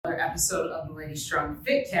episode of the Lady Strong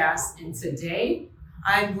Fitcast, and today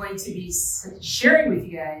I'm going to be sharing with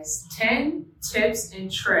you guys 10 tips and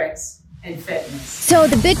tricks in fitness. So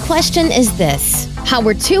the big question is this: how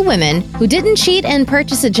were two women who didn't cheat and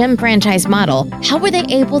purchase a gym franchise model, how were they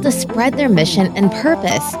able to spread their mission and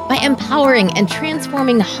purpose by empowering and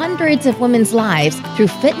transforming hundreds of women's lives through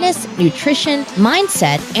fitness, nutrition,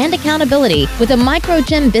 mindset, and accountability with a micro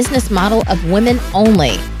gym business model of women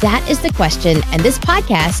only? That is the question, and this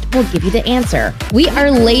podcast will give you the answer. We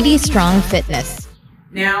are Lady Strong Fitness.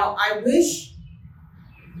 Now, I wish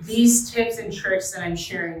these tips and tricks that I'm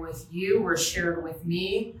sharing with you were shared with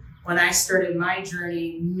me when I started my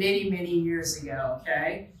journey many, many years ago,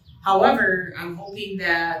 okay? However, I'm hoping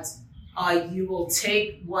that you will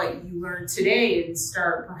take what you learned today and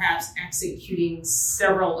start perhaps executing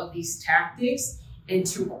several of these tactics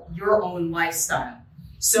into your own lifestyle.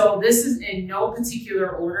 So this is in no particular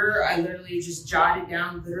order. I literally just jotted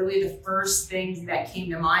down literally the first things that came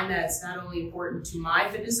to mind that's not only important to my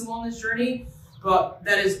fitness and wellness journey, but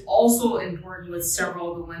that is also important with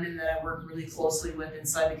several of the women that I work really closely with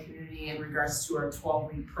inside the community in regards to our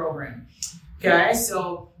 12-week program. Okay,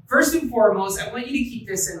 so first and foremost, I want you to keep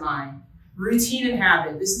this in mind. Routine and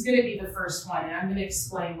habit. This is going to be the first one, and I'm going to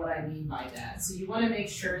explain what I mean by that. So you want to make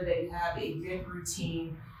sure that you have a good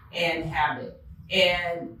routine and habit.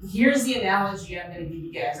 And here's the analogy I'm going to give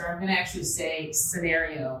you guys, or I'm going to actually say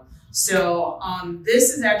scenario. So this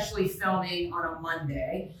is actually filming on a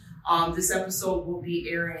Monday. This episode will be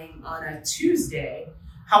airing on a Tuesday.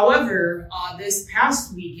 However, this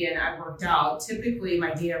past weekend I worked out. Typically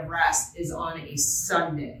my day of rest is on a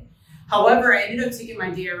Sunday. However, I ended up taking my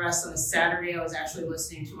day of rest on a Saturday. I was actually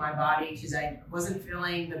listening to my body because I wasn't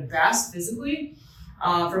feeling the best physically.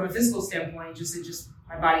 From a physical standpoint,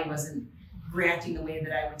 my body wasn't reacting the way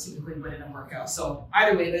that I would typically would in a workout. So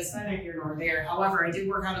either way, that's neither here nor there. However, I did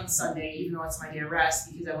work out on Sunday, even though it's my day of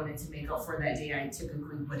rest, because I wanted to make up for that day I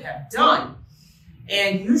typically would have done.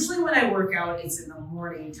 And usually when I work out, it's in the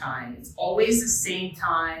morning time. It's always the same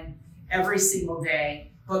time every single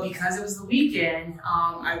day. But because it was the weekend,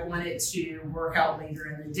 I wanted to work out later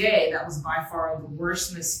in the day. That was by far the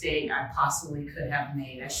worst mistake I possibly could have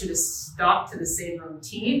made. I should have stuck to the same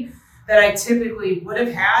routine that I typically would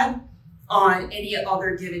have had on any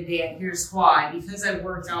other given day, and here's why. Because I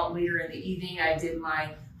worked out later in the evening, I did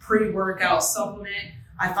my pre-workout supplement.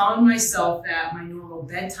 I found myself that my normal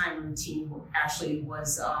bedtime routine actually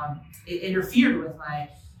was, it interfered with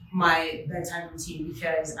my bedtime routine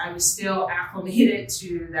because I was still acclimated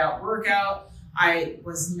to that workout. My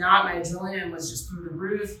adrenaline was just through the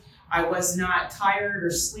roof. I was not tired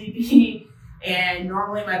or sleepy. And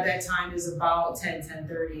normally my bedtime is about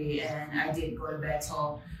 10:30, and I didn't go to bed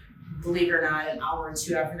till, believe it or not, an hour or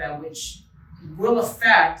two after that, which will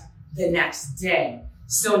affect the next day.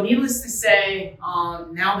 So needless to say,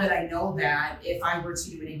 now that I know that, if I were to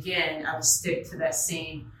do it again, I would stick to that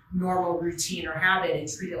same normal routine or habit and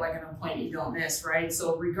treat it like an appointment you don't miss, right?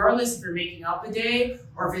 So regardless if you're making up a day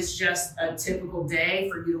or if it's just a typical day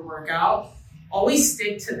for you to work out, always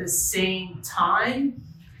stick to the same time.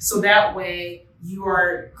 So that way you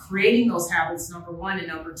are creating those habits, number one, and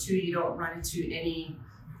number two, you don't run into any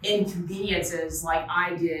inconveniences like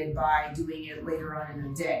I did by doing it later on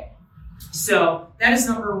in the day. So that is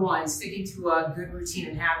number one, sticking to a good routine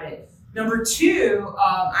and habit. Number two,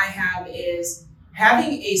 I have is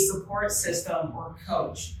having a support system or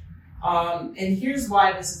coach. And here's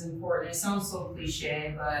why this is important. It sounds so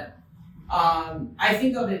cliche, but I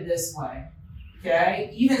think of it this way.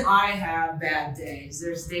 Okay, even I have bad days.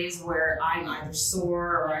 There's days where I'm either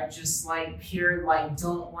sore or I just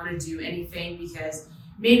don't want to do anything because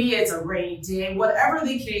maybe it's a rainy day, whatever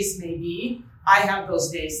the case may be. I have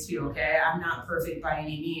those days too, okay? I'm not perfect by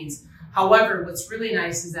any means. However, what's really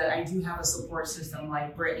nice is that I do have a support system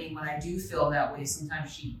like Brittany. When I do feel that way,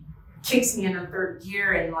 sometimes she kicks me in the third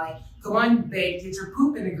gear and come on, babe, get your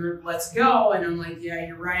poop in the group, let's go. And I'm like, yeah,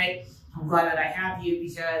 you're right. I'm glad that I have you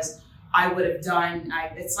because I would have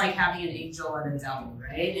it's like having an angel and a devil,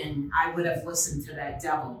 right? And I would have listened to that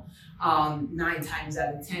devil 9 times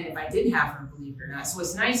out of 10 if I didn't have her, believe it or not. So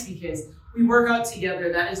it's nice because we work out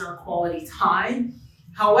together. That is our quality time.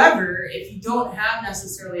 However, if you don't have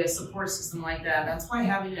necessarily a support system like that, that's why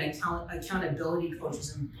having an accountability coach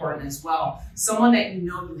is important as well. Someone that you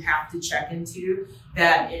know you have to check into,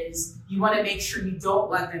 that is, you want to make sure you don't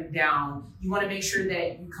let them down. You want to make sure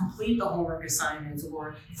that you complete the homework assignments.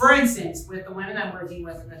 Or, for instance, with the women I'm working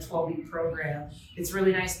with in the 12-week program, it's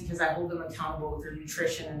really nice because I hold them accountable with their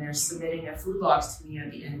nutrition, and they're submitting their food logs to me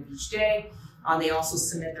at the end of each day. They also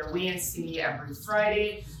submit their weigh-ins to me every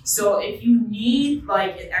Friday. So if you need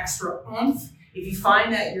an extra oomph if you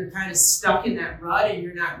find that you're kind of stuck in that rut and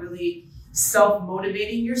you're not really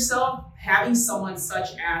self-motivating yourself, having someone such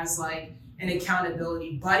as like an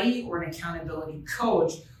accountability buddy or an accountability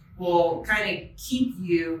coach will kind of keep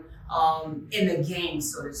you in the game,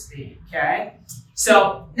 so to speak, okay?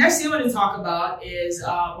 So next thing I want to talk about is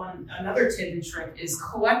another tip and trick is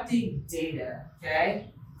collecting data,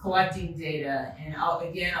 okay? Collecting data. And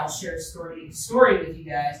I'll share a story with you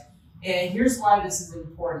guys. And here's why this is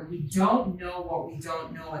important. We don't know what we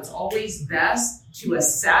don't know. It's always best to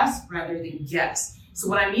assess rather than guess. So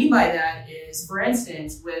what I mean by that is, for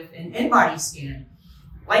instance, with an in-body scan,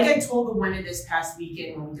 like I told the women this past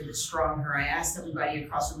weekend when we did the Strong Her, I asked everybody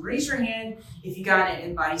across the room, raise your hand if you got an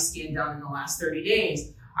in-body scan done in the last 30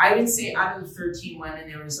 days. I would say out of the 13 women,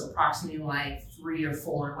 there was approximately like 3 or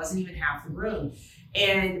 4. It wasn't even half the room.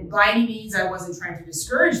 And by any means, I wasn't trying to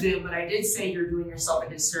discourage them, but I did say you're doing yourself a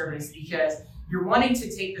disservice because you're wanting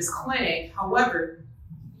to take this clinic. However,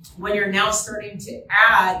 when you're now starting to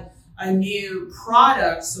add a new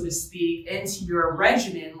product, so to speak, into your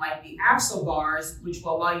regimen, like the axle bars, which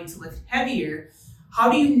will allow you to lift heavier, how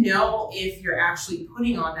do you know if you're actually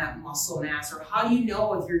putting on that muscle mass, or how do you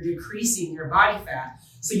know if you're decreasing your body fat?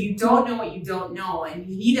 So you don't know what you don't know, and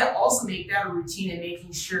you need to also make that a routine and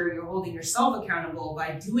making sure you're holding yourself accountable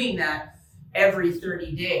by doing that every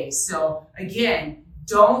 30 days. So again,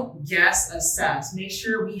 don't guess, assess. Make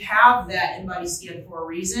sure we have that in-body scan for a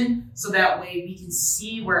reason, so that way we can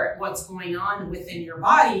see what's going on within your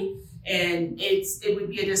body, and it would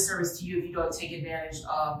be a disservice to you if you don't take advantage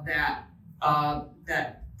of that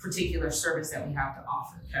particular service that we have to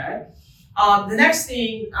offer, okay? The next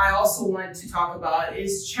thing I also want to talk about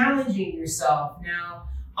is challenging yourself. Now,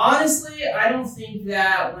 honestly, I don't think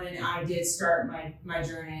that when I did start my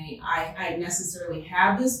journey, I necessarily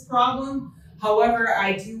had this problem. However,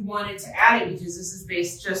 I do wanted to add it because this is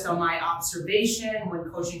based just on my observation when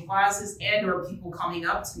coaching classes and or people coming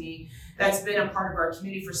up to me that's been a part of our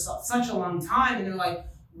community for such a long time. And they're like,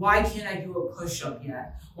 why can't I do a push-up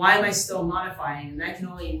yet? Why am I still modifying? And that can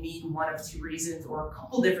only mean one of 2 reasons, or a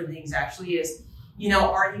couple different things actually is,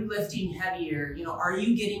 are you lifting heavier? Are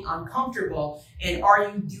you getting uncomfortable? And are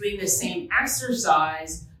you doing the same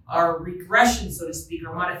exercise or regression, so to speak,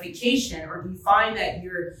 or modification? Or do you find that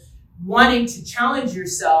you're wanting to challenge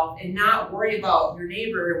yourself and not worry about your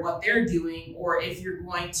neighbor and what they're doing, or if you're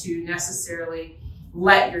going to necessarily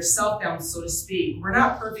let yourself down, so to speak? We're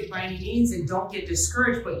not perfect by any means, and don't get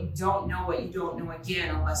discouraged, but you don't know what you don't know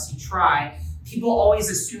again unless you try. People always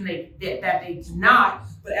assume that they cannot,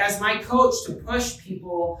 but as my coach, to push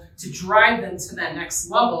people, to drive them to that next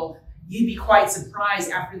level, you'd be quite surprised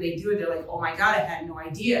after they do it. They're like, oh my God, I had no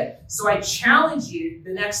idea. So I challenge you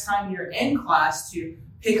the next time you're in class to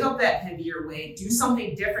pick up that heavier weight, do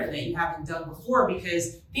something different that you haven't done before,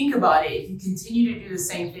 because think about it, if you continue to do the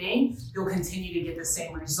same thing, you'll continue to get the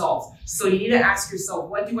same results. So you need to ask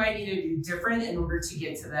yourself, what do I need to do different in order to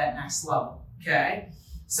get to that next level, okay?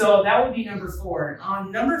 So that would be number 4.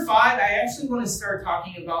 On number 5, I actually want to start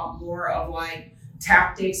talking about more of like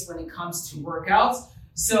tactics when it comes to workouts.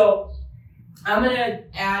 So I'm going to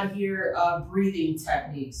add here breathing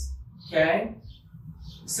techniques, okay?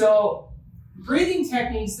 So breathing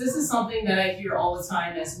techniques, this is something that I hear all the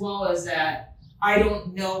time, as well as that I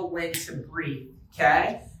don't know when to breathe,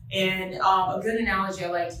 okay? And a good analogy I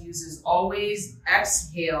like to use is always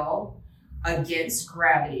exhale against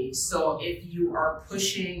gravity. So if you are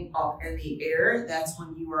pushing up in the air, that's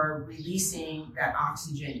when you are releasing that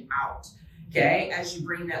oxygen out, okay? As you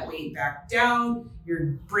bring that weight back down,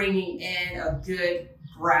 you're bringing in a good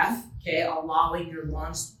breath, okay? Allowing your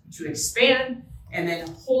lungs to expand, and then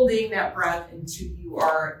holding that breath until you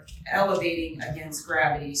are elevating against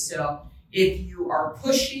gravity. So if you are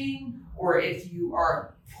pushing, or if you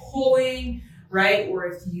are pulling, right? Or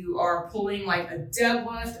if you are pulling like a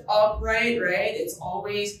deadlift upright, right? It's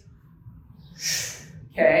always,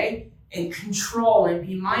 okay? And control and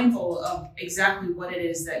be mindful of exactly what it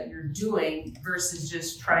is that you're doing versus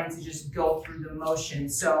just trying to just go through the motion.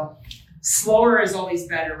 So slower is always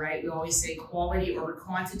better, right? We always say quality over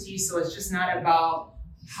quantity. So it's just not about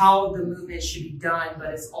how the movement should be done,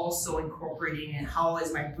 but it's also incorporating in how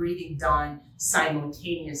is my breathing done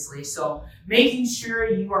simultaneously. So making sure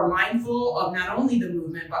you are mindful of not only the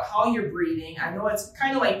movement, but how you're breathing. I know it's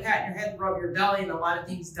kind of like patting your head, rub your belly, and a lot of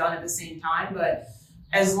things done at the same time, but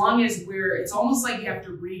as long as it's almost like you have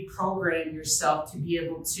to reprogram yourself to be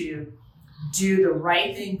able to do the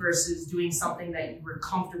right thing versus doing something that you were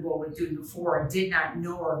comfortable with doing before or did not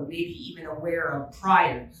know or maybe even aware of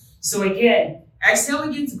prior. So again, exhale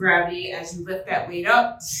against gravity as you lift that weight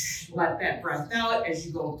up, let that breath out as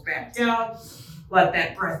you go back down. Let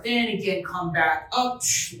that breath in, again, come back up,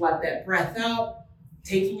 let that breath out,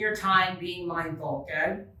 taking your time, being mindful,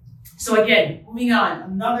 okay? So again, moving on,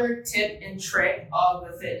 another tip and trick of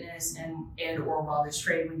the fitness and or wellness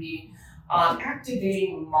trade would be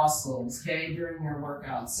activating muscles, okay, during your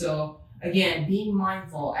workout. So again, being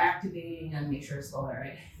mindful, activating, and make sure I spell that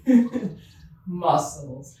right,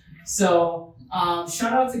 muscles. So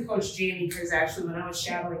shout out to Coach Jamie, because actually when I was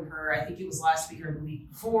shadowing her, I think it was last week or the week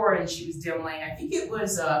before, and she was demoing, I think it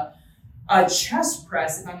was a chest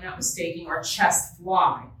press, if I'm not mistaken, or chest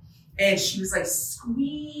fly. And she was like,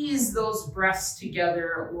 squeeze those breaths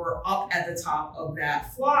together or up at the top of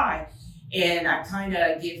that fly. And I kind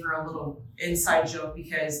of gave her a little inside joke,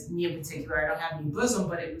 because me in particular, I don't have any bosom,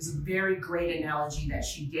 but it was a very great analogy that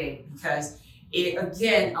she gave, because it,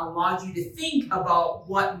 again, allowed you to think about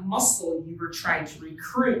what muscle you were trying to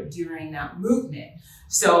recruit during that movement.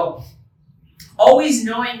 So always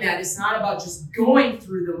knowing that it's not about just going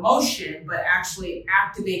through the motion, but actually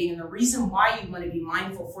activating. And the reason why you want to be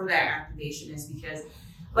mindful for that activation is because,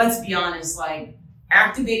 let's be honest, like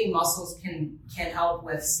activating muscles can help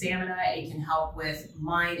with stamina. It can help with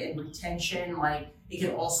mind and retention. Like it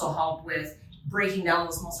can also help with breaking down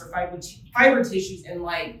those muscle fiber tissues and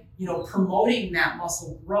promoting that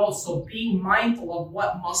muscle growth. So being mindful of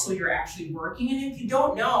what muscle you're actually working. And if you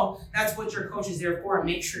don't know, that's what your coach is there for, and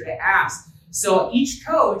make sure to ask. So each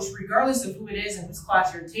coach, regardless of who it is and whose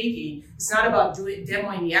class you're taking, it's not about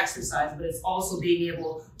demoing the exercise, but it's also being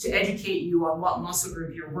able to educate you on what muscle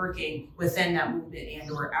group you're working within that movement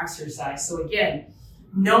and or exercise. So again,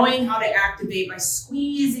 knowing how to activate by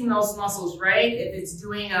squeezing those muscles, right? If it's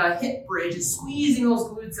doing a hip bridge, it's squeezing those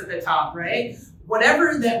glutes at the top, right?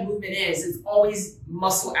 Whatever that movement is, it's always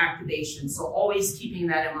muscle activation. So always keeping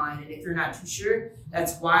that in mind. And if you're not too sure,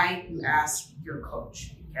 that's why you ask your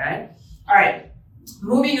coach, okay? All right,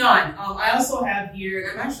 moving on. I also have here,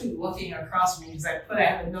 and I'm actually looking across from me because I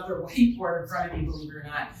have another whiteboard in front of me, believe it or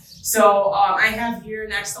not. So I have here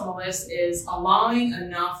next on the list is allowing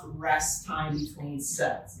enough rest time between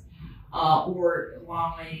sets, or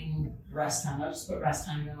allowing rest time. I'll just put rest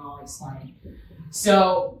time and then I'll explain.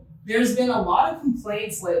 So there's been a lot of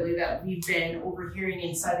complaints lately that we've been overhearing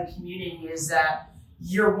inside the community is that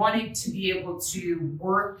you're wanting to be able to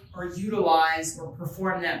work or utilize or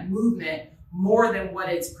perform that movement more than what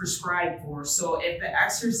it's prescribed for. So if the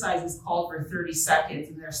exercise is called for 30 seconds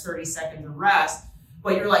and there's 30 seconds of rest,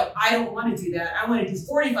 but you're like, I don't want to do that. I want to do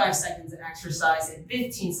 45 seconds of exercise and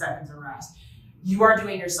 15 seconds of rest. You are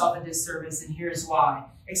doing yourself a disservice, and here's why.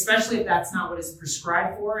 Especially if that's not what it's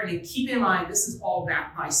prescribed for. And keep in mind, this is all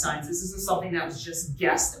backed by science. This isn't something that was just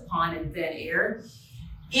guessed upon in thin air.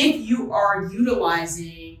 If you are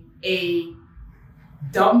utilizing a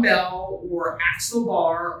dumbbell or axle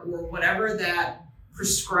bar or whatever that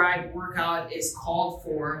prescribed workout is called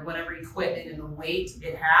for, whatever equipment and the weight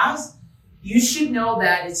it has, you should know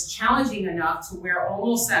that it's challenging enough to where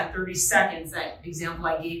almost that 30 seconds, that example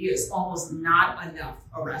I gave you, is almost not enough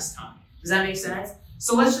a rest time. Does that make sense?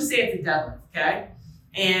 So let's just say it's a deadlift, okay?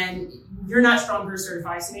 And you're not strong bird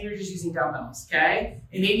certified, so maybe you're just using dumbbells, okay?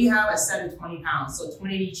 And maybe you have a set of 20 pounds. So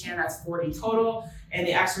 20 in each hand, that's 40 total. And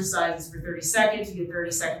the exercise is for 30 seconds. You get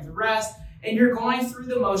 30 seconds of rest. And you're going through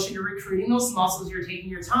the motion. You're recruiting those muscles. You're taking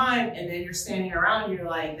your time. And then you're standing around and you're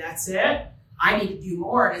like, that's it? I need to do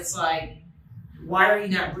more. And it's like, why are you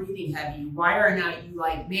not breathing heavy? Why are not you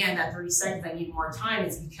like, man, that 30 seconds, I need more time?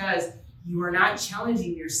 It's because you are not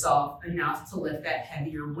challenging yourself enough to lift that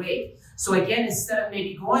heavier weight. So again, instead of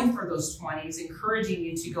maybe going for those 20s, encouraging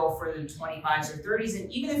you to go for the 25s or 30s.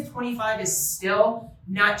 And even if 25 is still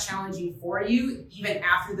not challenging for you, even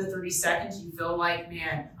after the 30 seconds, you feel like,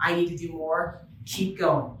 man, I need to do more, keep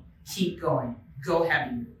going, go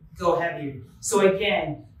heavier, go heavier. So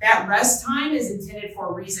again, that rest time is intended for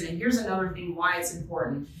a reason. And here's another thing why it's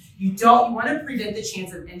important. You want to prevent the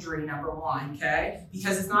chance of injury, number one, okay?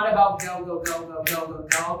 Because it's not about go,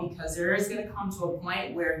 because there is going to come to a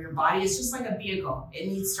point where your body is just like a vehicle. It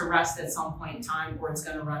needs to rest at some point in time or it's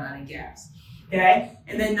going to run out of gas, okay?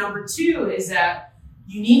 And then number two is that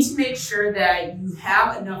you need to make sure that you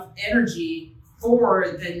have enough energy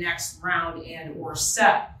for the next round and or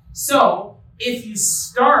set. So if you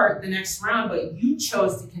start the next round, but you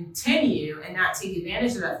chose to continue and not take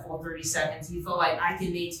advantage of that full 30 seconds, you feel like I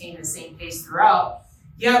can maintain the same pace throughout.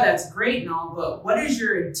 Yeah, that's great and all, but what is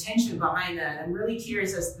your intention behind that? I'm really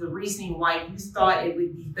curious as to the reasoning why you thought it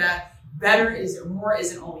would be better more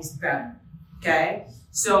isn't always better, okay?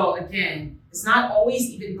 So again, it's not always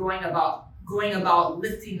even going about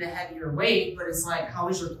lifting the heavier weight, but it's like, how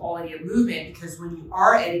is your quality of movement? Because when you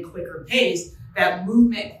are at a quicker pace, that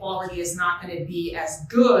movement quality is not going to be as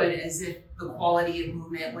good as if the quality of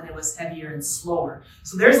movement when it was heavier and slower.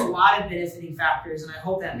 So there's a lot of benefiting factors, and I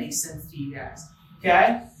hope that makes sense to you guys.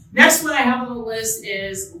 Okay? Next one I have on the list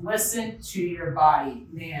is listen to your body.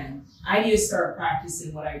 Man, I need to start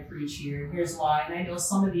practicing what I preach here. Here's why. And I know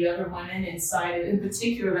some of the other women inside, in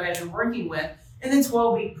particular, that I've been working with in the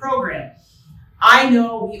 12-week program. I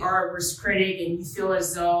know we are a worst critic, and you feel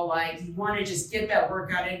as though like you want to just get that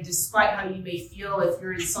workout in despite how you may feel if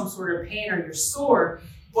you're in some sort of pain or you're sore.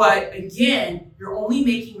 But again, you're only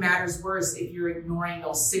making matters worse if you're ignoring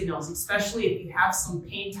those signals, especially if you have some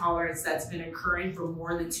pain tolerance that's been occurring for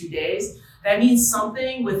more than 2 days. That means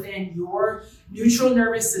something within your neutral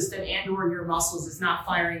nervous system and or your muscles is not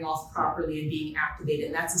firing off properly and being activated.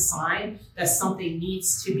 And that's a sign that something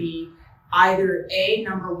needs to be either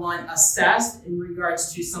number one, assessed in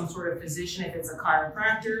regards to some sort of physician, if it's a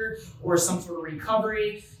chiropractor or some sort of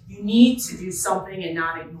recovery. You need to do something and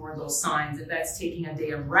not ignore those signs. If that's taking a day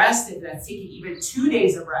of rest, if that's taking even 2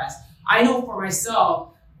 days of rest. I know for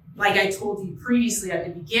myself, like I told you previously at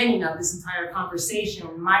the beginning of this entire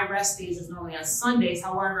conversation, my rest days is normally on Sundays.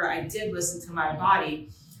 However, I did listen to my body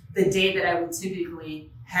the day that I would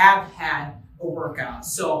typically have had a workout.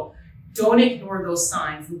 So don't ignore those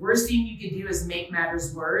signs. The worst thing you can do is make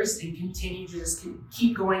matters worse and continue to just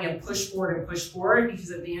keep going and push forward,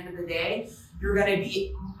 because at the end of the day, you're going to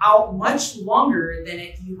be out much longer than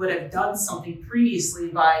if you would have done something previously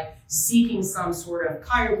by seeking some sort of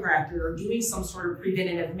chiropractor or doing some sort of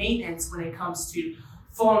preventative maintenance when it comes to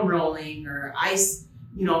foam rolling or ice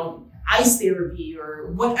therapy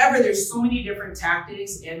or whatever. There's so many different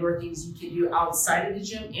tactics and or things you can do outside of the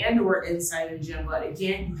gym and or inside of the gym. But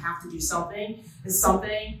again, you have to do something, and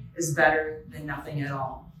something is better than nothing at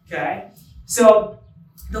all. Okay. So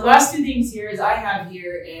the last two things here I have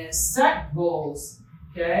is set goals.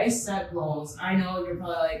 Okay, set goals. I know you're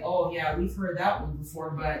probably like, oh yeah, we've heard that one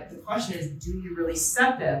before, but the question is, do you really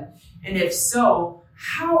set them? And if so,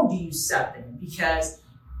 how do you set them? Because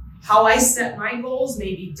how I set my goals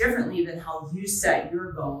may be differently than how you set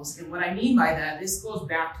your goals. And what I mean by that, this goes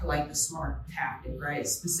back to like the SMART tactic, right?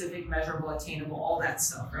 Specific, measurable, attainable, all that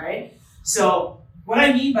stuff, right? So what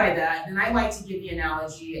I mean by that, and I like to give the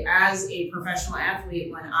analogy as a professional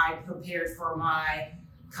athlete when I prepared for my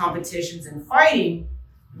competitions and fighting,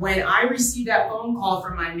 when I received that phone call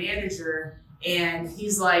from my manager and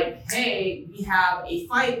he's like, hey, we have a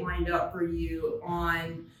fight lined up for you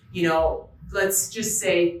on, let's just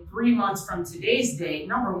say 3 months from today's date.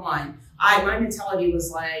 Number one, my mentality was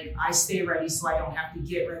like, I stay ready so I don't have to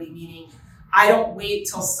get ready, meaning I don't wait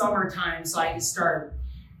till summertime so I can start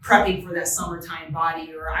prepping for that summertime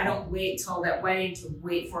body, or I don't wait till that wedding to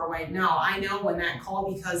wait for a wedding. No, I know when that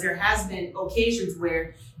call, because there has been occasions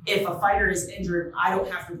where if a fighter is injured, I don't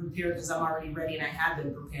have to prepare because I'm already ready and I have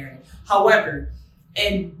been preparing. However,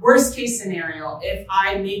 in worst case scenario, if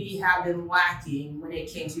I maybe have been lacking when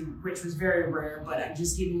it came to, which was very rare, but I'm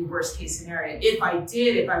just giving you worst case scenario. If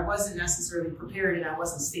I wasn't necessarily prepared and I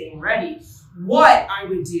wasn't staying ready, what I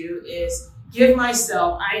would do is give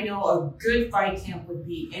myself, I know a good fight camp would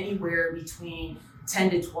be anywhere between 10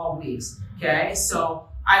 to 12 weeks. Okay. So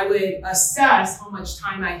I would assess how much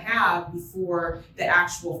time I have before the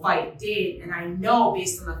actual fight date. And I know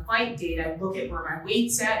based on the fight date, I look at where my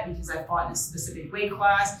weight's at because I fought in a specific weight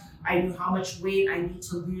class. I knew how much weight I need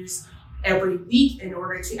to lose every week in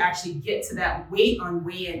order to actually get to that weight on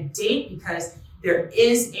weigh-in date, because there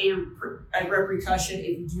is a repercussion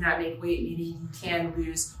if you do not make weight, meaning you can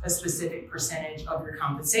lose a specific percentage of your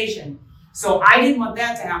compensation. So I didn't want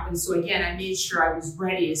that to happen. So again, I made sure I was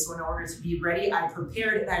ready. So in order to be ready, I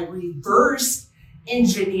prepared and I reverse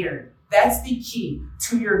engineered. That's the key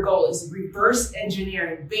to your goal, is reverse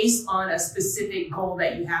engineering based on a specific goal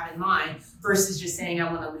that you have in mind versus just saying,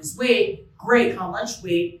 I want to lose weight. Great. How much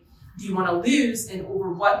weight do you want to lose, and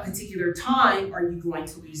over what particular time are you going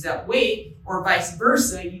to lose that weight? Or vice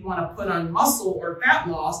versa, you want to put on muscle or fat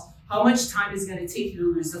loss. How much time is it going to take you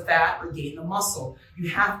to lose the fat or gain the muscle? You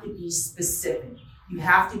have to be specific. You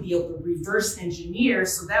have to be able to reverse engineer,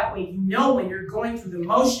 so that way when you're going through the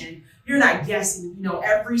motion, you're not guessing,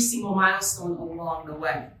 every single milestone along the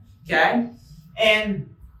way. Okay? And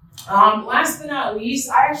last but not least,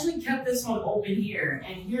 I actually kept this one open here,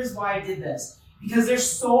 and here's why I did this. Because there's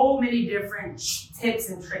so many different tips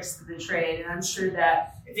and tricks to the trade. And I'm sure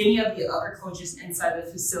that if any of the other coaches inside the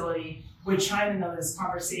facility would chime in on this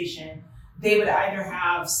conversation, they would either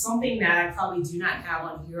have something that I probably do not have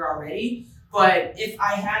on here already. But if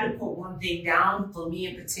I had to put one thing down, for me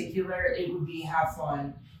in particular, it would be have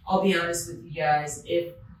fun. I'll be honest with you guys.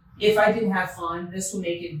 If I didn't have fun, this will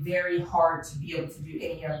make it very hard to be able to do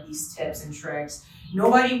any of these tips and tricks.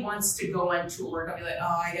 Nobody wants to go into a workout and be like,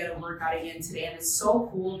 oh, I got to work out again today. And it's so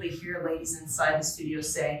cool to hear ladies inside the studio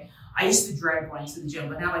say, I used to dread going to the gym,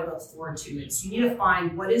 but now I look forward to it. So you need to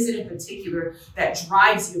find what is it in particular that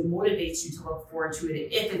drives you, motivates you to look forward to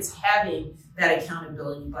it. If it's having that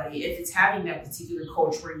accountability buddy, if it's having that particular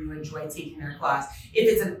coach where you enjoy taking their class, if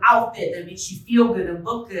it's an outfit that makes you feel good and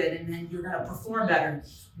look good and then you're going to perform better,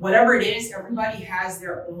 whatever it is, everybody has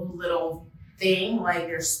their own little thing, like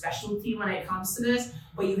their specialty when it comes to this,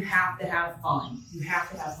 but you have to have fun. You have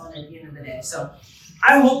to have fun at the end of the day. So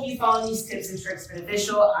I hope you found these tips and tricks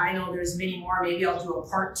beneficial. I know there's many more. Maybe I'll do a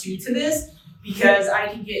part 2 to this because I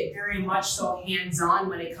can get very much so hands-on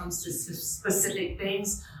when it comes to specific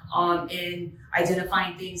things in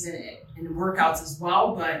identifying things in workouts as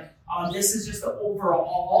well. But this is just the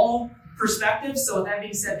overall perspective. So with that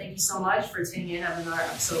being said, thank you so much for tuning in on another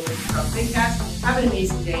episode of the Big Cast. Have an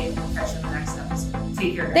amazing day and we'll catch you in the next episode.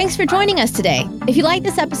 Take care, guys. Thanks for joining us today. If you like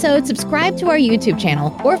this episode, subscribe to our YouTube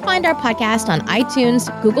channel or find our podcast on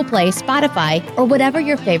iTunes, Google Play, Spotify, or whatever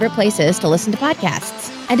your favorite place is to listen to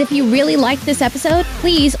podcasts. And if you really liked this episode,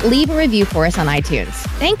 please leave a review for us on iTunes.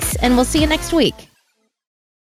 Thanks, and we'll see you next week.